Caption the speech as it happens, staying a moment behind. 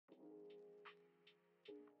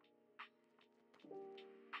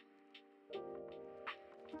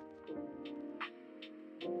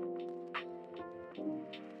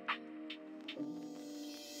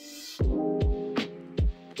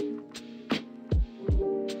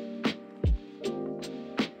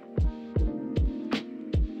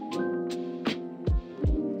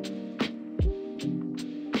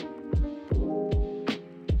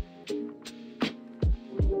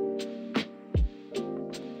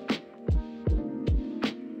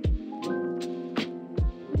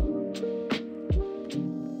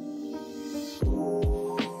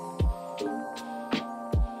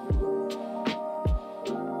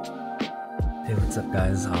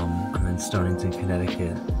Guys, I'm in Stonington,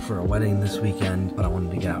 Connecticut for a wedding this weekend, but I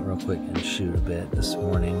wanted to get out real quick and shoot a bit this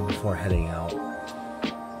morning before heading out.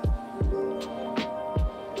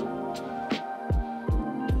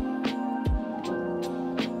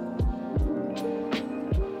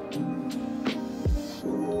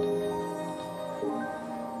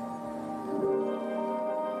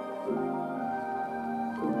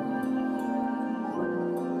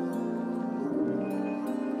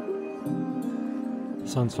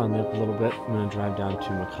 Sun's finally up a little bit. I'm gonna drive down to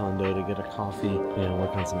Macondo to get a coffee and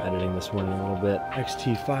work on some editing this morning a little bit.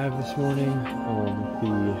 XT5 this morning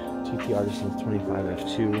on the TT Artisans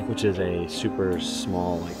 25F2, which is a super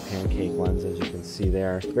small like pancake lens, as you can see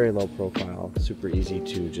there. Very low profile, super easy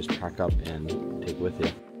to just pack up and take with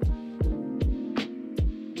you.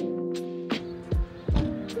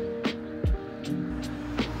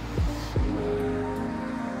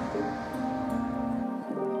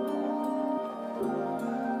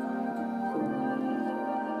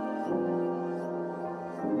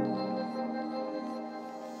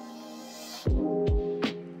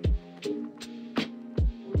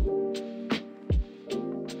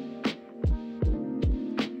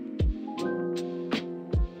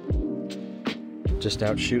 Just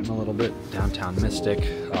out shooting a little bit, downtown Mystic.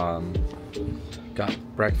 Got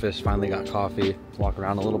breakfast, finally got coffee, walk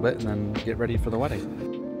around a little bit, and then get ready for the wedding.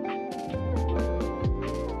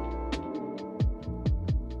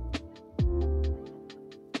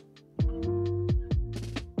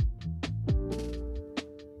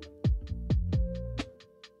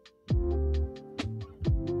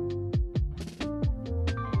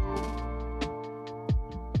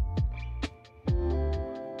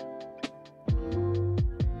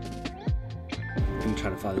 I'm gonna try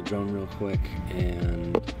to fly the drone real quick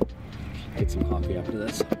and get some coffee after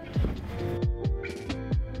this.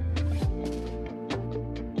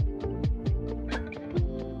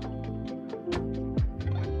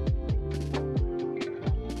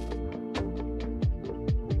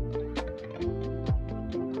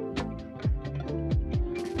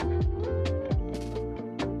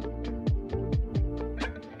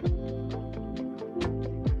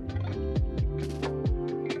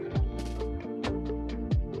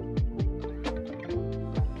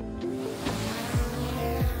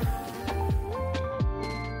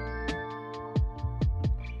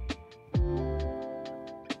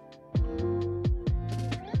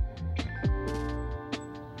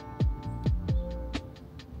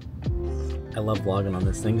 I love vlogging on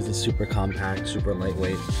this thing because it's super compact, super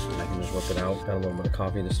lightweight, and I can just whip it out. Got a little bit of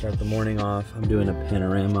coffee to start the morning off. I'm doing a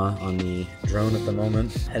panorama on the drone at the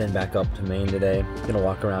moment. Heading back up to Maine today. Gonna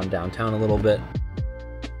walk around downtown a little bit.